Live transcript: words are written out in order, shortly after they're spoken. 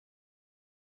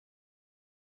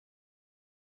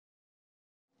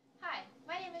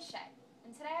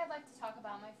like to talk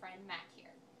about my friend Mac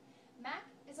here. Mac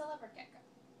is a leopard gecko.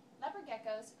 Leopard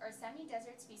geckos are a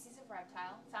semi-desert species of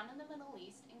reptile found in the Middle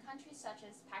East in countries such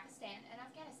as Pakistan and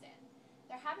Afghanistan.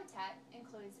 Their habitat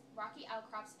includes rocky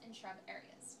outcrops and shrub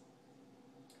areas.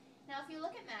 Now if you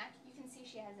look at Mac, you can see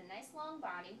she has a nice long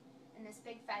body and this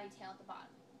big fatty tail at the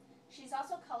bottom. She's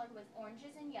also colored with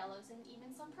oranges and yellows and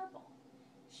even some purple.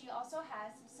 She also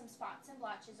has some spots and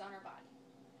blotches on her body.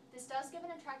 This does give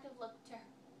an attractive look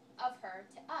of her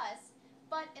to us,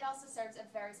 but it also serves a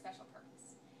very special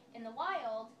purpose. In the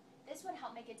wild, this would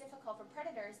help make it difficult for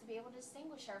predators to be able to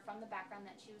distinguish her from the background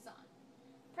that she was on.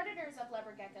 Predators of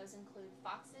leopard geckos include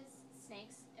foxes,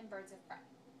 snakes, and birds of prey.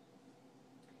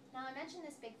 Now I mentioned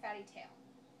this big fatty tail.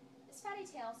 This fatty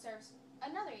tail serves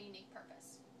another unique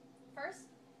purpose. First,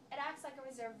 it acts like a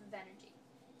reserve of energy.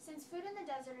 Since food in the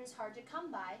desert is hard to come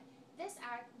by, this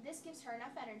gives her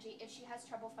enough energy if she has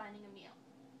trouble finding a meal.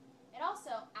 It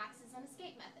also acts as an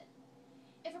escape method.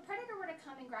 If a predator were to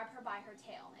come and grab her by her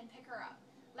tail and pick her up,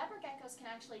 leopard geckos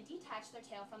can actually detach their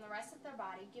tail from the rest of their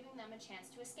body, giving them a chance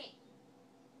to escape.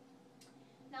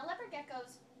 Now leopard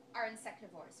geckos are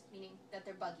insectivores, meaning that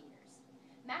they're bug eaters.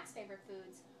 Mac's favorite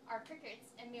foods are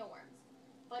crickets and mealworms,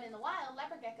 but in the wild,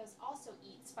 leopard geckos also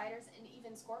eat spiders and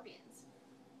even scorpions.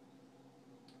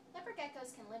 Leopard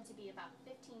geckos can live to be about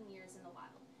 15 years in the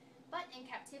wild, but in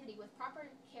captivity with proper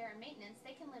care and maintenance,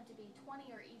 they can live to be 20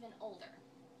 or even older.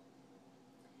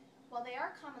 While they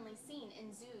are commonly seen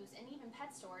in zoos and even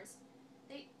pet stores,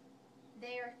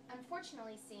 they are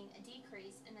unfortunately seeing a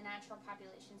decrease in the natural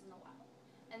populations in the wild.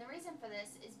 And the reason for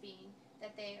this is being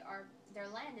that their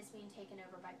land is being taken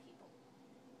over by people.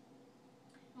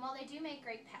 And while they do make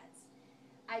great pets,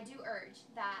 I do urge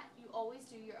that you always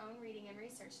do your own reading and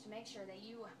research to make sure that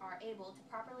you are able to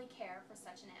properly care for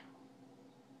such an animal.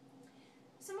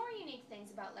 Some more unique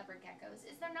things about leopard geckos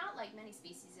is they're not like many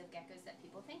species of geckos that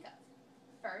people think of.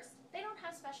 First, they don't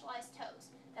have specialized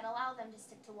toes that allow them to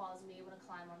stick to walls and be able to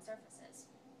climb on surfaces.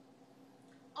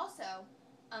 Also,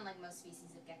 unlike most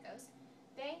species of geckos,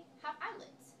 they have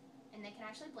eyelids, and they can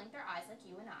actually blink their eyes like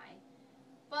you and I,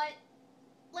 but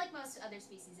like most other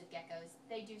species of geckos,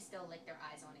 they do still lick their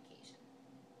eyes on occasion.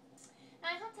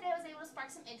 Now I hope today I was able to spark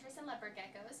some interest in leopard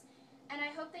geckos, and I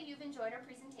hope that you've enjoyed our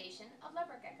presentation of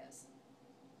leopard geckos.